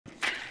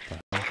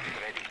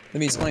Let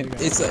me explain.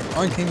 It's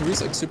on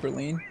Kangaroo's like super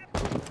lean.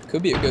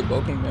 Could be a good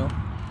bulking meal.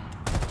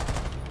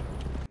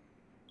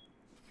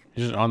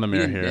 He's just on the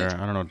mirror here. I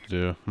don't know what to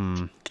do.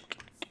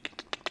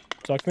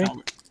 Suck me.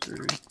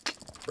 Can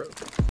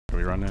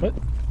we run in? What?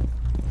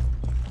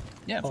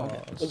 Yeah, fuck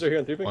it. One's right here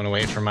on 3 Want to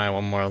wait for my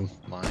one more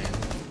line.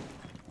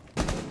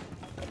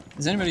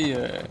 Is anybody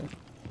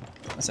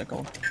what's that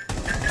called? 4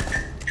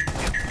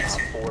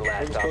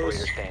 last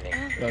operator standing.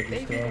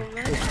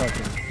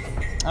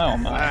 Oh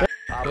my.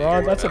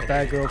 Bro, that's a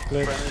bad girl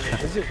clip.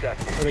 Is it?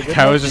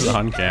 I was just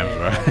on cam,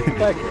 bro.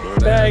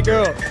 Bad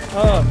girl.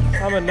 Oh,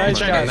 I'm a nice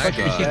guy. I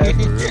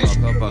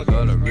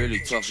gotta really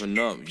toughen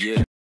up,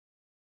 yeah.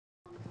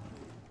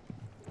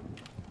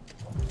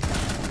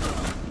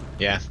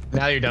 Yeah.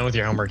 Now you're done with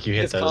your homework. You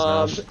hit It's those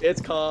calm. now.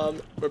 It's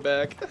calm. We're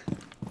back.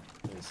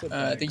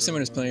 I think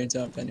someone is playing a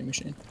top vending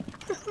machine.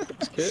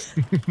 Kit.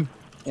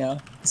 Yeah,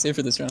 save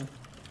for this round.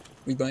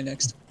 We buy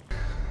next.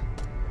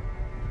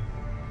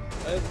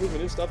 I have moving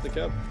in. Stop the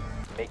cap.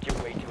 Make your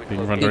way to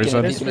Being a front door, you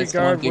said?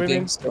 Disregard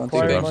women.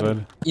 Acquire money.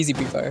 Outside. Easy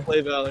pre-fire.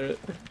 Play Valorant.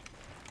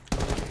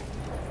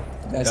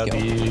 Nice kill.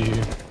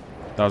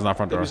 That was not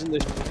front door. Using the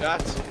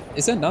shots.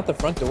 Is that not the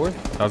front door?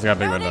 That was got a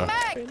big window.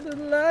 The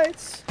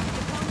lights.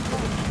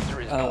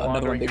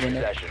 Another one big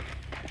window.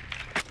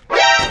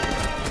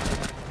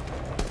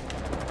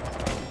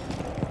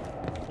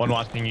 One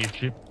watching you.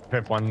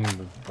 Pip one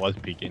was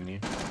peeking you.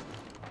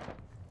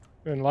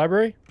 You're in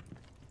library?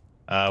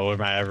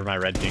 Wherever my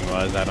red thing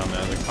was, I don't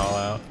know the call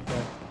out.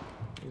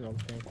 He's on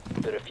ping.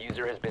 The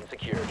diffuser has been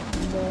secured.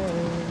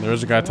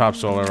 There's a guy top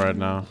solar right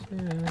now.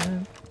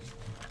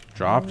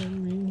 Dropped.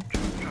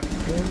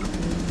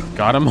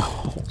 Got him.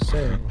 Oh,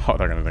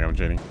 they're gonna think I'm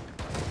cheating.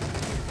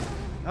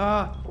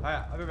 Alright,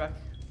 I'll be back.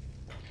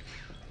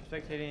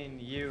 Spectating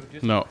you.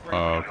 Just No.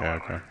 Oh,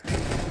 okay.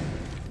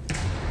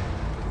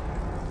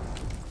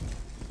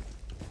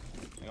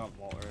 I got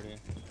wall already.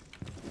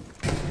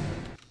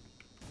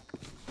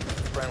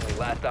 Friendly,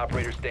 last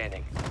operator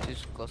standing.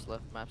 Just close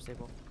left, map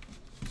stable.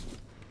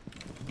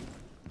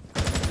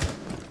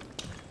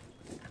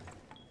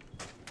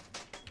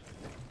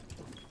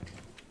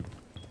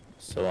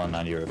 Still on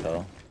 90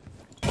 repel.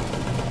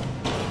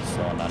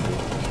 Still on 90.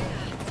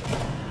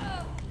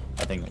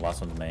 I think the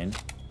last one's main.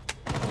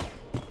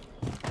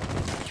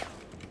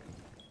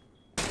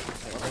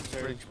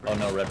 Oh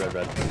no, red.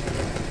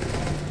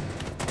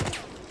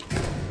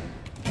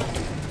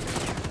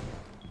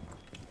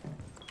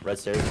 Red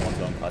stairs, one's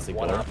going classic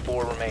door. 1 on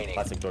 4 remaining.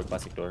 Classic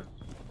door.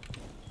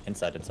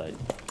 Inside.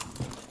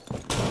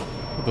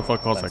 What the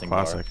fuck calls that Fencing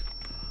classic?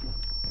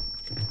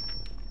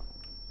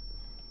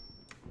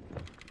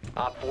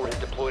 Op 4 has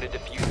deployed a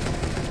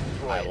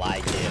diffuser. I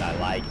like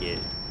it.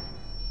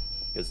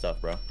 Good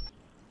stuff, bro.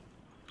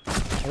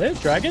 Are they a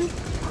dragon?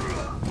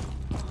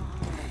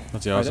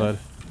 What's the outside?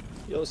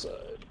 The other side.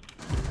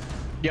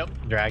 Yep.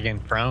 Dragon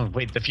prone.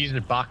 Wait,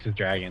 diffuser box is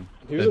dragon.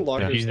 He was in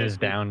lockers. Diffuser is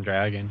down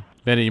dragon.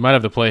 Vanny, you might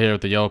have to play here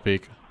with the yellow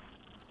peak.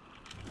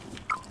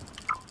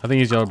 I think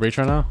he's yellow breach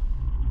right now.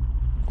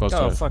 Close to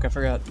Oh it. fuck, I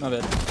forgot. My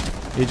bad.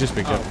 He just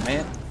picked up. Oh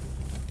man.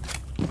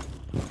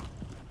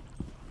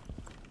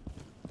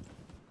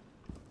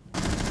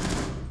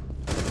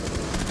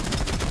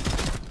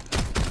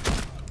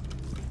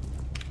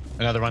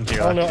 Another one to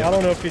your I left.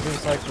 don't know if he's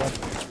inside, bro.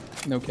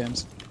 No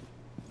cams.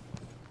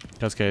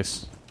 Just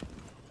case.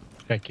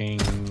 Checking.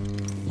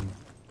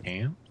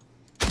 Cam.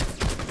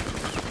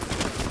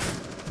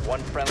 1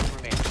 friendly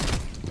remaining.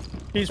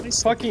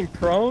 He's fucking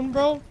prone,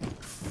 bro.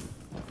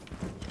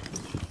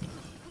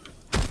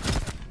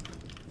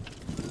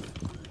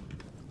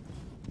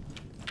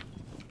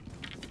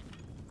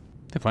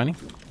 They planning?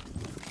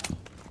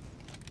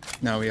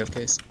 No, we have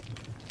case.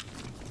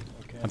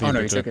 I think Oh he no,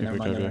 picked he's it, okay. he Never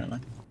picked mind. it, Never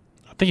mind.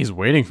 I think he's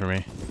waiting for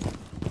me.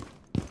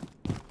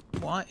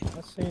 Why?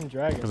 That's seeing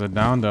dragon. Because I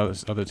downed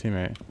the other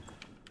teammate.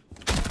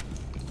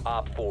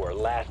 Op 4,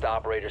 last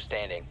operator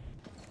standing.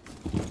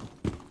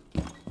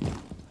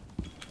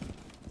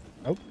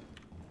 Nope.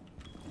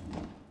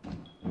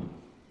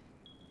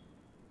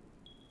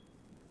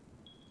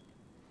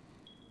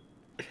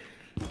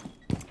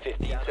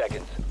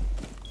 Seconds.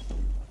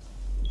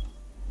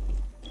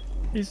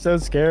 He's so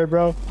scared,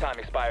 bro. Time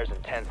expires in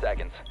 10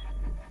 seconds.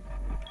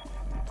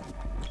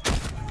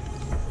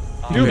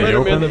 You the better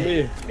open? man than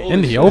me.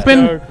 In the Holy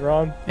open? shit,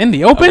 Ron. In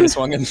the I open? would've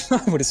swung him.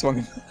 I would've swung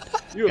him.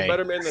 You a Hey.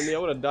 better man than me. I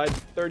would have died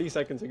 30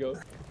 seconds ago.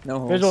 No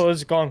holes. Visual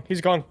is gone.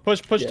 He's gone.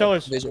 Push Yeah,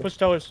 tellers. visual. Push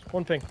tellers.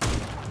 One thing.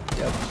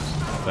 Yep.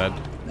 Dead.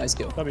 Nice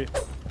kill. W.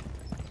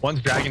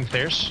 One's dragon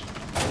stairs.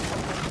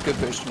 Good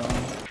push,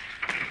 man.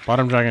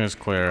 Bottom dragon is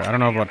clear. I don't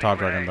know about top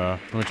dragon though.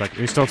 Let me check.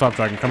 He's still top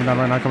dragon. Coming down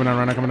right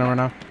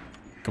now.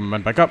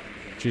 Coming back up.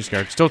 She's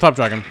scared. Still top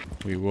dragon.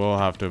 We will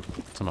have to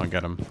somehow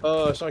get him.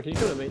 Sean, can you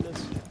go to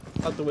maintenance?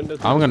 Out the window.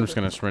 I'm just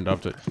gonna sprint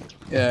up to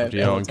Yeah.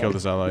 DL and kill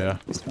this ally, yeah.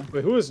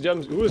 Wait, who is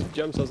Gems? Who is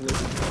Gems' husband?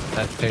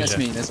 That's That's Tasia.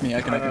 me. That's me.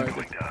 I can.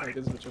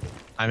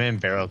 I'm in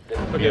barrel.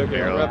 Okay,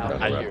 Barrel.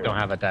 wrap. I don't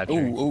have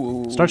attachment.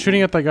 Ooh. Start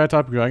shooting at that guy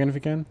top dragon if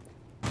you can.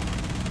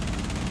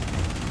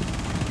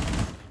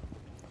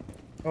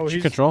 Oh,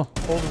 he's control.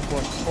 holding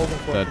court. Holding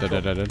court.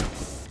 Dead.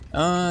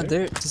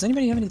 There. Does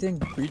anybody have anything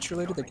breach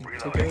related that can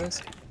take care of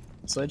this?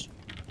 Sledge?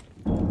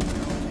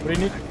 What do you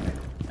need?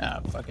 Ah,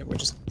 fuck it. We're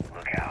just.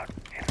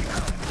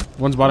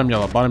 One's bottom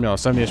yellow,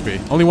 70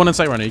 HP. Only one in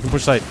sight runner. You can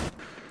push sight.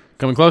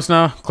 Coming close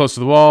now. Close to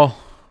the wall.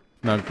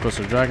 Now close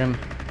to the dragon.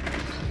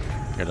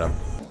 Good job.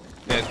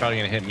 Yeah, it's probably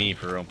gonna hit me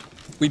for real.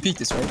 We peeked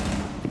this, right?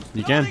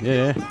 You can?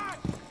 Yeah.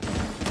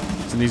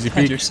 It's an easy God,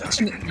 peek.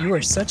 you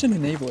are such an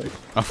enabler.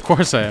 Of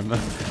course I am.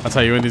 That's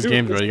how you win these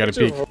games, bro. You gotta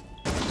peek.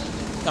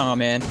 Oh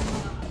man.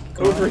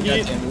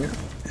 Overheat. Goddamn you.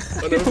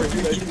 An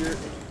overheat, I hear.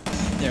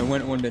 Yeah,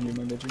 one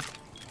bedroom.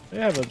 They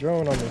have a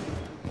drone on me.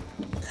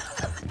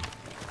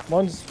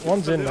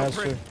 One's in,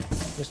 Master.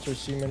 Mr.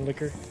 Seaman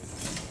Liquor.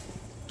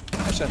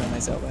 I shot a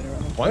nice outliner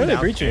on him. One are they out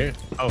breaching? here.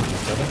 Oh, you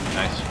killed him.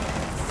 Nice.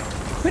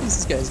 What is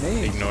this guy's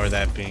name? Ignore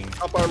that ping.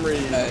 Up armory.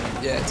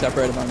 Yeah, top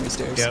right of armory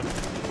stairs. Yep.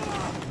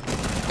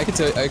 I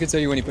could tell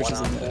you when he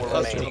pushes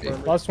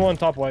in. Last one,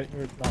 top white.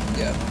 Or not.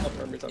 Yeah.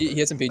 He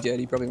hasn't peeked yet.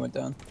 He probably went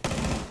down.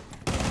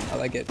 I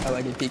like it.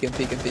 Peek him.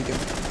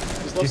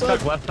 He's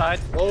stuck left side.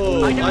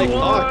 Oh my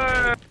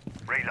god.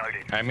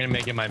 I'm gonna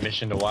make it my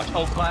mission to watch.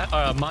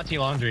 Oh, Monty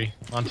Laundry.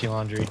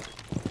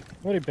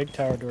 What a big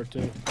tower door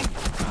too.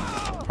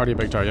 Party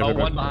big tower. Oh,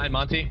 one behind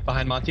Monty.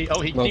 Oh,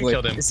 he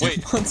killed him.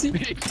 Wait. Monty?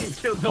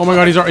 Oh my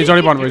god, he's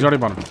already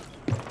bottom.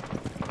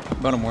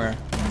 Bottom where?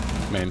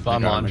 Main.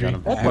 Bomb laundry.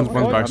 One's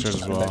backstairs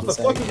as well. What the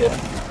fuck?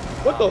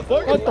 What the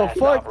fuck? What the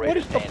fuck? What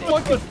is the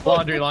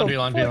fucking Laundry.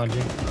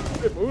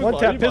 One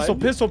tap, pistol.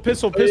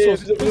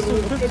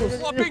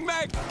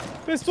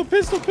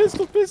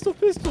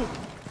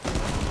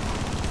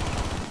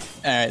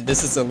 Alright,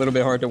 this is a little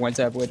bit hard to one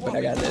tap with, but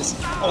I got this.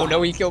 Oh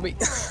no, he killed me.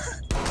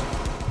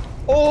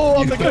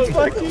 Oh, I'm the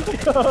fucking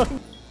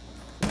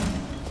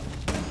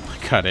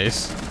I got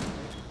ace.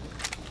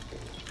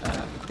 I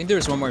think there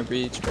was one more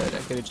breach, but I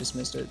could have just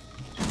missed it.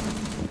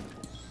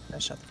 I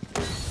shot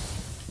them.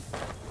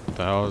 What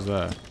the hell is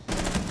that?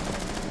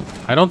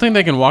 I don't think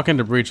they can walk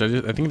into breach. I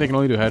think they can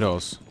only do head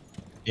holes.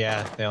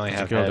 Yeah, they only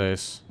have Killed head.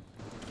 ace.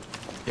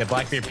 Yeah,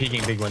 Blackbeard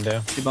peeking big window.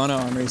 bbno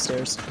armory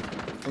stairs.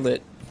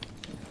 Lit.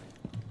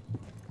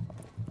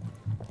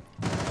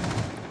 I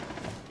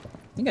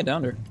think I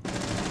downed her.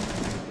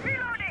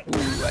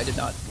 Ooh, I did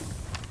not.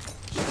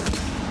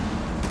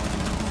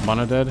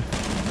 Mono dead.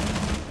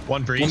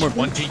 One breach, more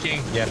one breach?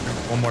 peeking. Yeah,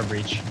 one more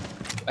breach.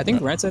 I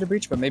think right side of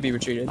breach, but maybe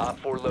retreated. Op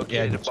 4 Yeah,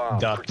 located a bomb.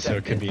 ducked, so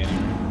it could be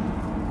anywhere.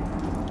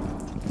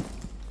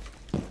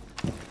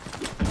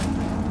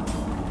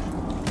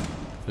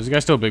 Is this guy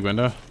still a big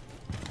window?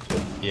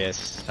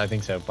 Yes, I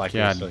think so. Blackbeard's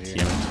Yeah, still damn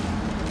here.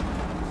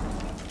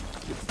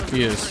 it.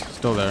 He is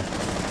still there.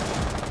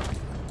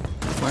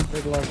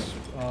 Big lungs,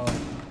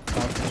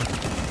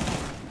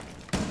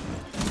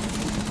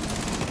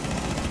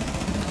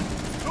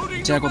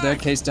 Jackal dead,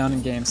 case down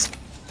in games.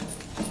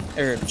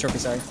 Trophy,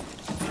 sorry.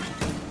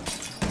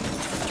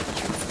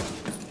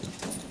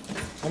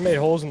 I made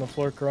holes in the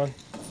floor, Karan.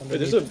 Wait,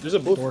 there's a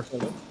boat.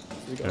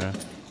 Okay.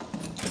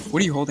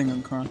 What are you holding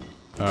on, Karan?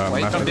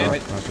 White, Master come door.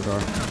 in. Master door.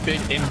 Big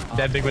in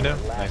that big window.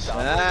 Nice.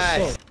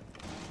 Nice.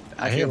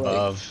 I hear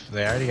above.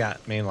 They already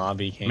got main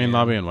lobby. Main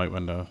lobby and white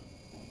window.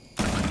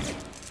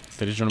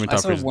 They just want to be I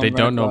top saw freeze. one They run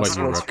don't know across about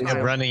you, towards Rook. freeze.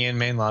 I'm running in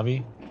main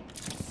lobby.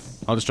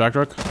 I'll distract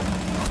Rook.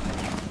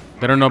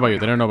 They don't know about you.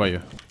 They don't know about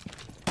you.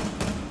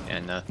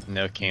 Yeah,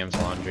 no cams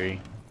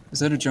laundry. Is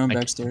that a drone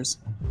backstairs?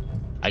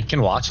 I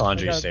can watch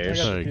laundry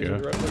stairs. There you go.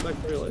 Right back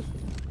for your life.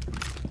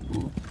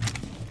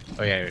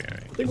 Oh yeah,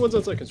 I think one's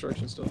outside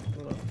construction still. I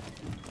don't know.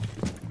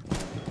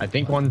 I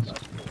think one's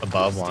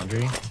above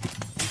laundry.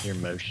 Your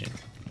motion.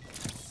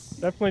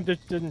 Definitely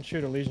didn't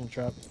shoot a lesion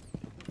trap.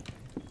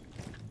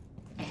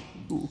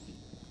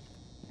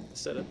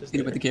 Set up this.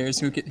 Hit it with the gears.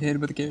 Who hit it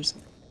with the gears?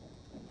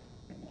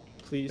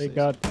 Please. They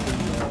got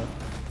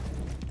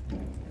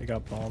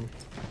bomb.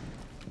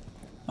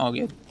 All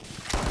good.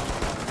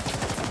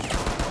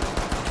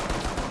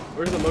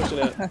 Where's the motion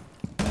at?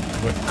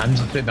 I'm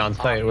just sitting on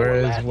site. Where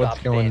is what's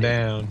going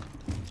down?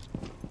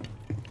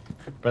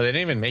 Bro, they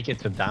didn't even make it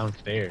to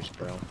downstairs,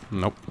 bro.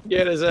 Nope.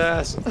 Get his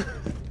ass.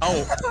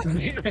 Oh.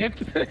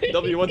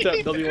 W1 tap.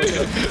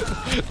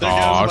 W1 tap. Oh,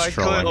 I was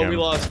trolling Oh, we him.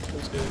 lost.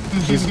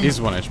 He's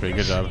 1 HP.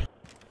 Good job.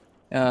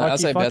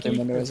 Outside bathroom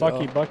window as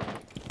well. Bucky.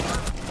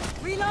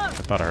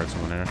 Thought I heard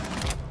someone there.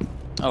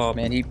 Oh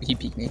man, he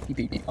peeked me. He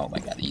peeked me. Oh my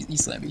god, he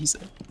slammed me. He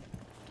slammed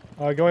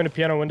me. Going to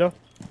piano window.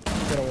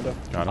 Piano window.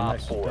 Got him. Op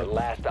 4,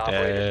 last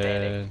operator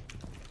standing.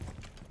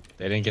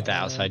 They didn't get the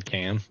outside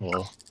cam.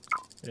 Well,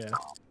 Yeah.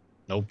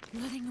 nope.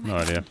 No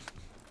idea.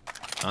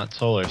 Not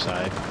solar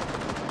side.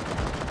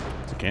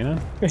 Is it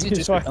Kanan? Is he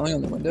just repelling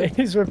on the window?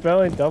 He's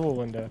repelling double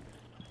window.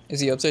 Is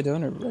he upside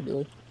down or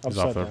regular? He's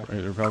off Upside the. down.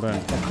 He repelled in.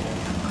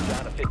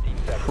 Down to 15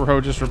 seconds.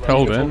 Bro just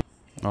repelled in.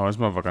 Oh, this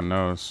motherfucker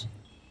knows.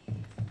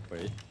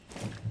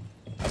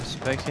 I'm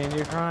spectating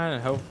you, Karan,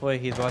 and hopefully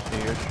he's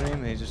watching your stream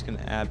and he's just gonna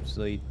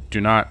absolutely.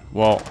 Do not.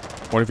 Well,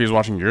 what if he's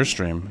watching your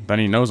stream? Then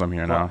he knows I'm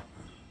here now.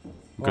 Well,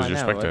 Because you're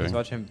I know. What if he's spectating.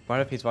 watching? What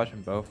if he's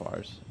watching both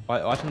ours?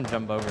 Watch him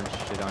jump over and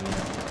shit on you.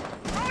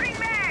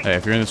 Hey,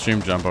 if you're in the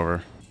stream, jump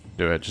over.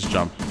 Do it. Just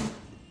jump.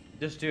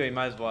 Just do it. You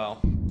might as well.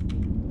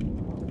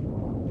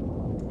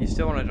 You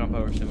still want to jump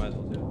over, so you might as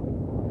well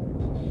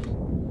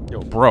do it. Yo,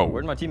 Bro.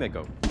 Where'd my teammate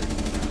go?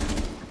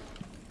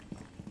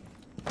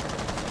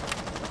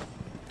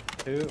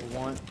 2,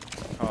 1.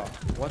 Oh,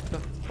 what the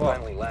fuck?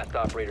 Finally, last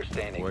operator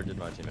standing. Where did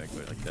my teammate go?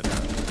 Like that.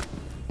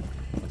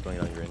 What's going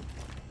on, green?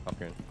 Up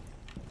green.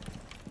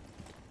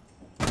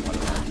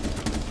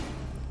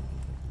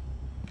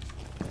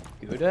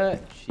 Good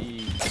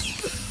cheese.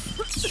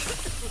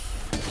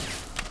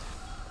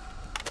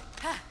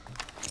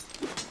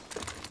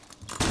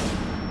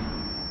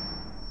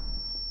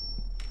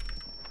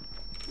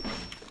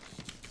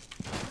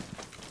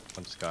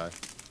 On sky.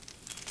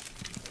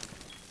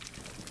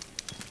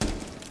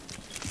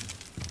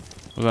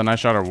 Was that a nice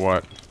shot or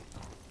what?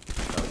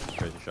 That was a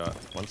crazy shot.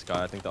 One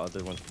sky. I think the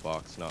other one's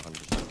box. Not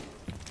 100%.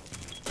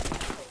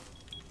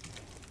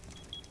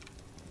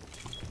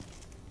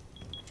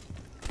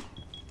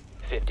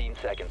 15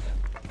 seconds.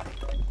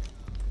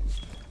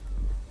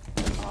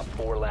 Op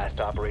 4 last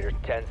operator,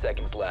 10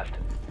 seconds left.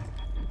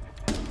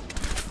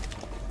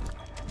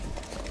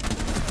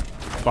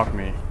 Fuck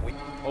me.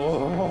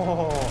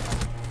 Oh.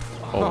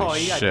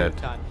 Holy you got shit.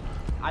 duked on.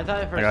 I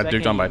thought for I a got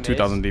second duked on by you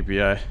 2,000 missed.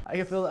 DPI. I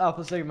can feel the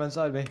Alpha Sigma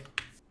inside me.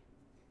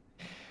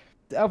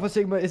 The Alpha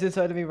Sigma is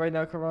inside of me right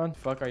now, Karan.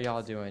 Fuck are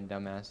y'all doing,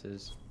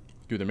 dumbasses?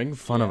 Dude, they're making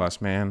fun of us,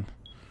 man.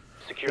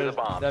 Secure the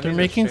bomb. That They're means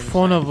making stream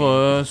fun of sniping.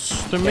 us.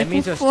 They're That making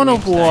means they're fun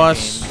of stream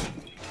us.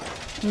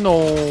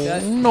 No. They're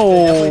definitely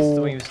No.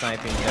 stream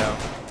sniping, though.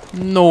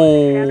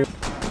 No.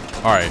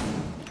 Alright.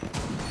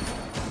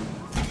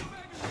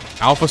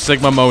 Alpha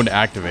Sigma mode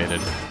activated.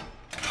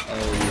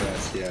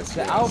 Oh, yes.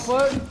 The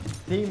Alpha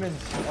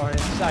demons are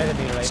inside of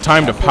me right It's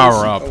time to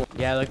power up.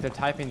 Yeah, look, they're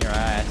typing your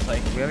ass.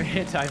 Like, whoever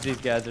types these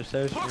guys are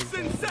so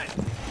stupid.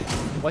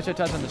 What's your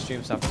touch on the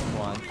stream stuff,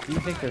 Juan? Do you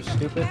think they're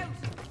stupid?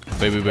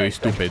 Baby,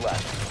 stupid.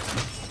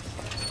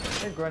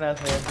 You're grown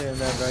ass man doing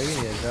that, bro.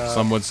 You need a job.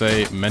 Some would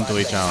say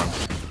mentally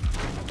challenged.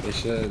 They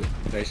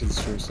should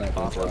stream snipe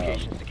on job.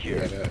 Location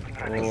secure.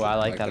 Oh, I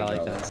like that. I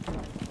like that.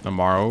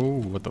 Tomorrow?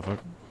 What the fuck?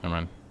 Never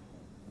mind.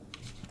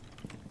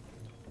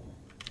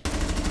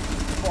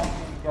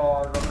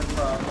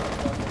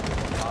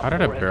 How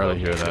did I barely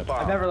hear that?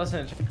 I've never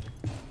listened to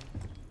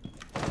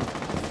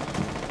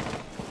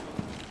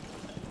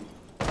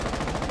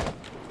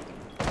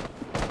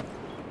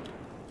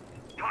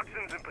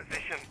Toxins in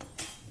position.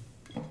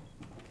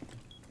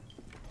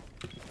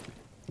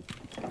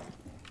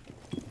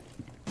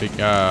 Big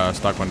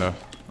stock window.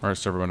 Or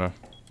server window.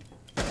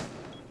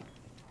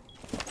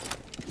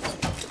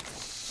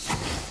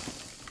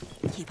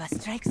 Keep us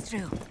strikes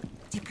through.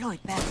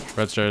 Deployed barrier.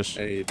 Red stairs.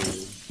 Hey,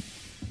 dude.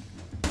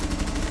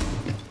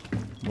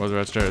 What was the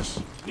red stairs?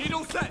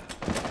 Needle set.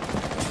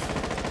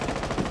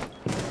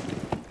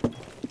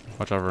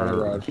 Watch out Front for...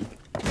 garage.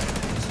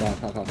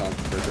 Come.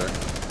 For sure.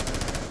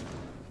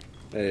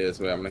 Hey, this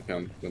way. I'm gonna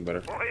come. Doing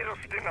better.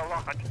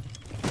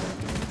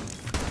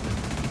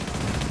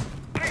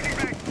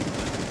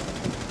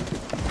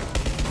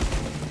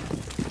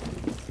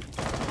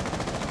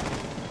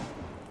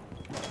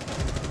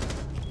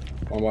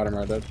 One bottom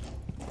right dead.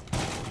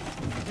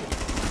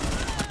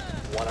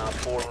 1 op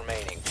 4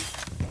 remaining.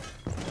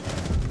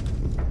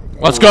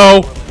 Let's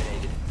go!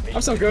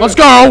 I'm so good. Let's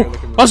go!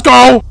 Let's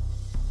go!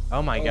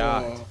 Oh my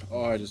god.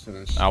 Oh, I just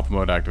finished. Alpha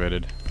mode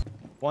activated.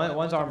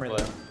 One's armor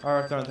there.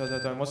 Alright, throne.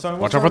 What's throne?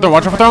 Watch out for throne!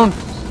 Watch out for throne!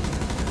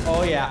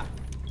 Oh yeah.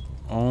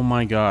 Oh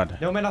my god.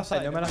 No man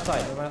offside. No man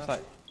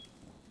offside.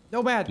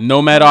 Nomad.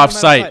 Nomad off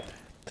site.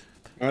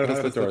 No,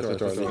 that's the door.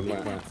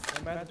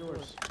 Nomad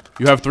doors.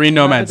 You have 3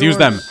 nomads. Use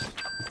them.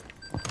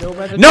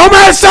 Nomad.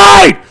 Nomad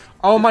side!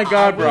 Oh my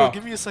god, bro.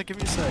 Give me a sec.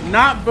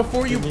 Not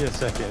before you... Give me a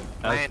second.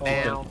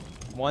 Down.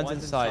 One's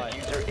inside.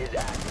 User is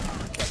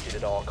active. Protected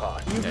at all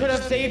costs. You could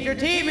have saved your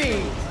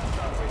teammate.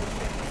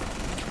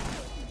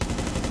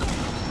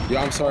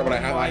 Yeah, I'm sorry, but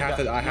I have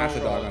to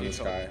dog on this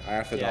guy. I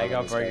have to Yeah, dog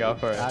on this guy. go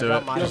for it. Do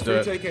it. Just do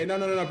it. Okay,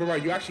 no, bro.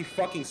 You actually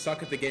fucking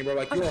suck at the game, bro.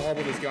 Like, you were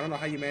horrible at this game. I don't know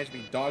how you managed to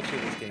be dog shit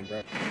in this game,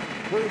 bro.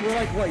 We're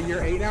like, what,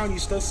 year 8 now, and you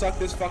still suck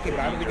this fucking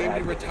bad in the game?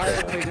 You retire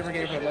and play a different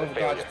game for the love of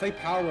God. Just play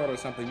Power Road or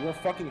something. You were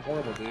fucking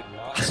horrible, dude.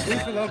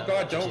 Please, for the love of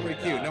God, don't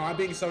re-queue. No, I'm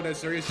being so dead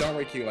serious. Don't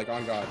re-queue, like,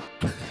 on God.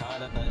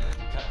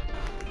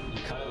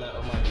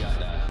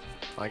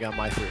 I got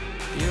my 3.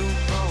 You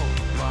broke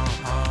my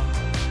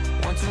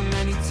heart one too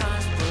many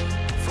times, but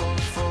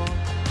for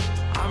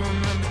I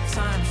remember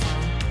times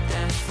when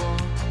dance for.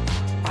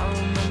 I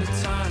remember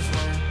times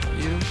when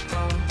you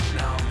go.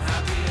 Now I'm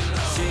happy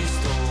alone. She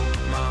stole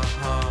my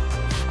heart.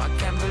 I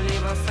can't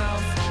believe I fell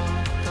for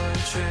her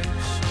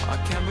tricks. I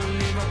can't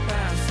believe I passed.